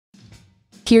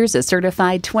Here's a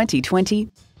certified 2020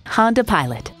 Honda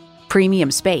Pilot. Premium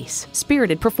space,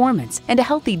 spirited performance, and a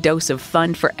healthy dose of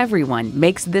fun for everyone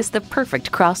makes this the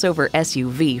perfect crossover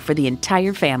SUV for the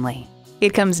entire family.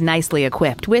 It comes nicely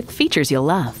equipped with features you'll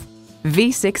love.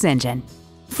 V6 engine,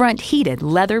 front heated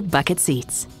leather bucket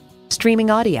seats,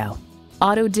 streaming audio,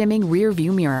 auto-dimming rear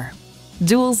view mirror,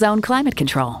 dual zone climate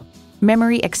control,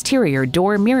 memory exterior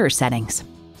door mirror settings,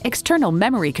 external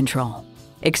memory control,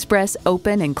 express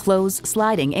open and close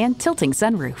sliding and tilting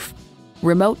sunroof,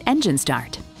 remote engine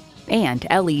start, and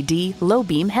LED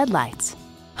low-beam headlights.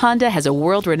 Honda has a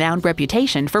world-renowned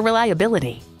reputation for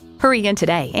reliability. Hurry in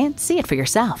today and see it for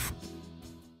yourself.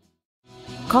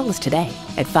 Call us today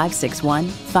at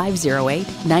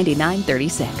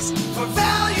 561-508-9936.